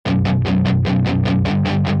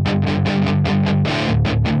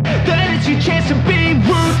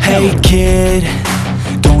Hey kid,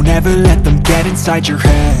 don't ever let them get inside your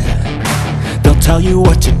head. They'll tell you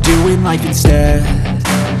what to do in life instead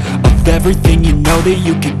of everything you know that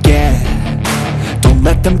you could get. Don't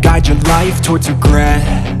let them guide your life towards regret.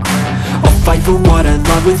 I'll fight for what I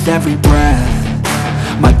love with every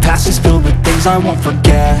breath. My past is filled with things I won't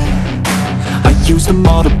forget. I use them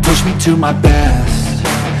all to push me to my best.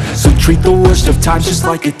 So treat the worst of times just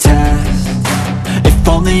like a test. If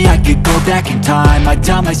only I could go back in time, I'd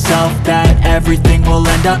tell myself that everything will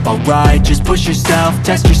end up alright. Just push yourself,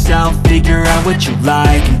 test yourself, figure out what you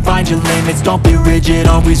like, and find your limits, don't be rigid,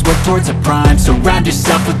 always work towards a prime. Surround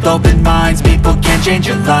yourself with open minds, people can change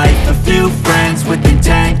your life. A few friends with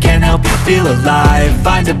intent can help you feel alive.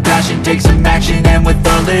 Find a passion, take some action, and with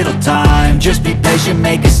a little time, just be patient,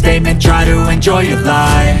 make a statement, try to enjoy your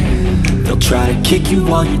life. They'll try to kick you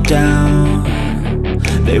while you're down.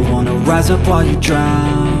 They wanna rise up while you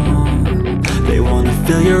drown. They wanna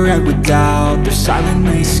fill your head with doubt. They're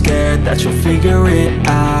silently scared that you'll figure it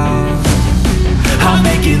out. I'll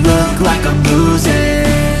make it look like I'm losing,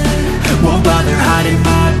 won't bother hiding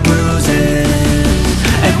my bruises.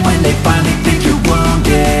 And when they finally think you're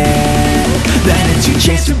wounded, then it's your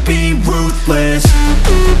chance to be ruthless.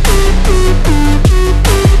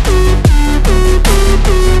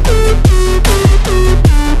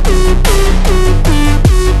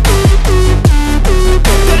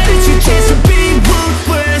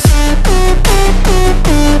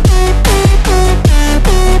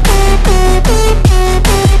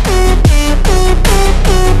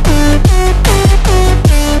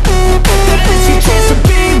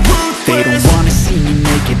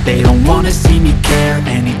 They don't wanna see me care.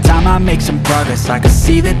 Anytime I make some progress, I can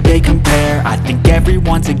see that they compare. I think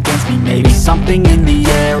everyone's against me, maybe something in the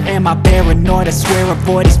air. Am I paranoid? I swear a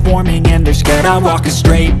void is forming and they're scared. I walk a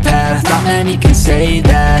straight path, not many can say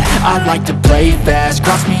that. I like to play fast,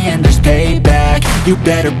 cross me and there's payback. You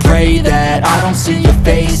better pray that I don't see your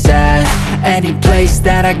face at any place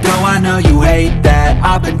that I go. I know you hate that.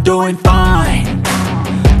 I've been doing fine,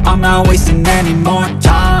 I'm not wasting any more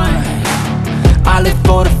time. I live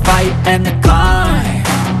for the fight and the climb,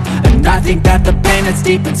 and I think that the pain that's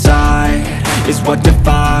deep inside is what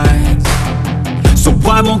defines. So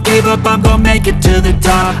I won't give up, I'm gonna make it to the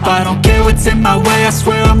top. I don't care what's in my way, I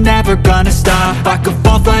swear I'm never gonna stop. I could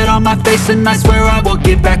fall flat on my face and I swear I won't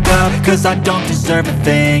get back up, cause I don't deserve a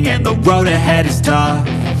thing and the road ahead is tough.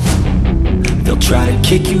 They'll try to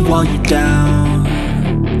kick you while you're down.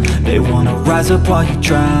 They wanna rise up while you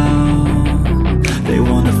drown. They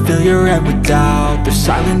wanna fill your head with doubt. They're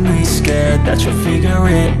silently scared that you'll figure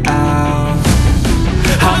it out.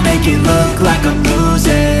 I'll make it look like I'm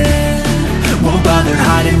losing, won't bother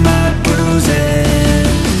hiding my bruises.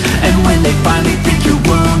 And when they finally think you're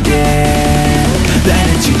wounded, then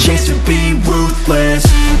it's your chance to be ruthless.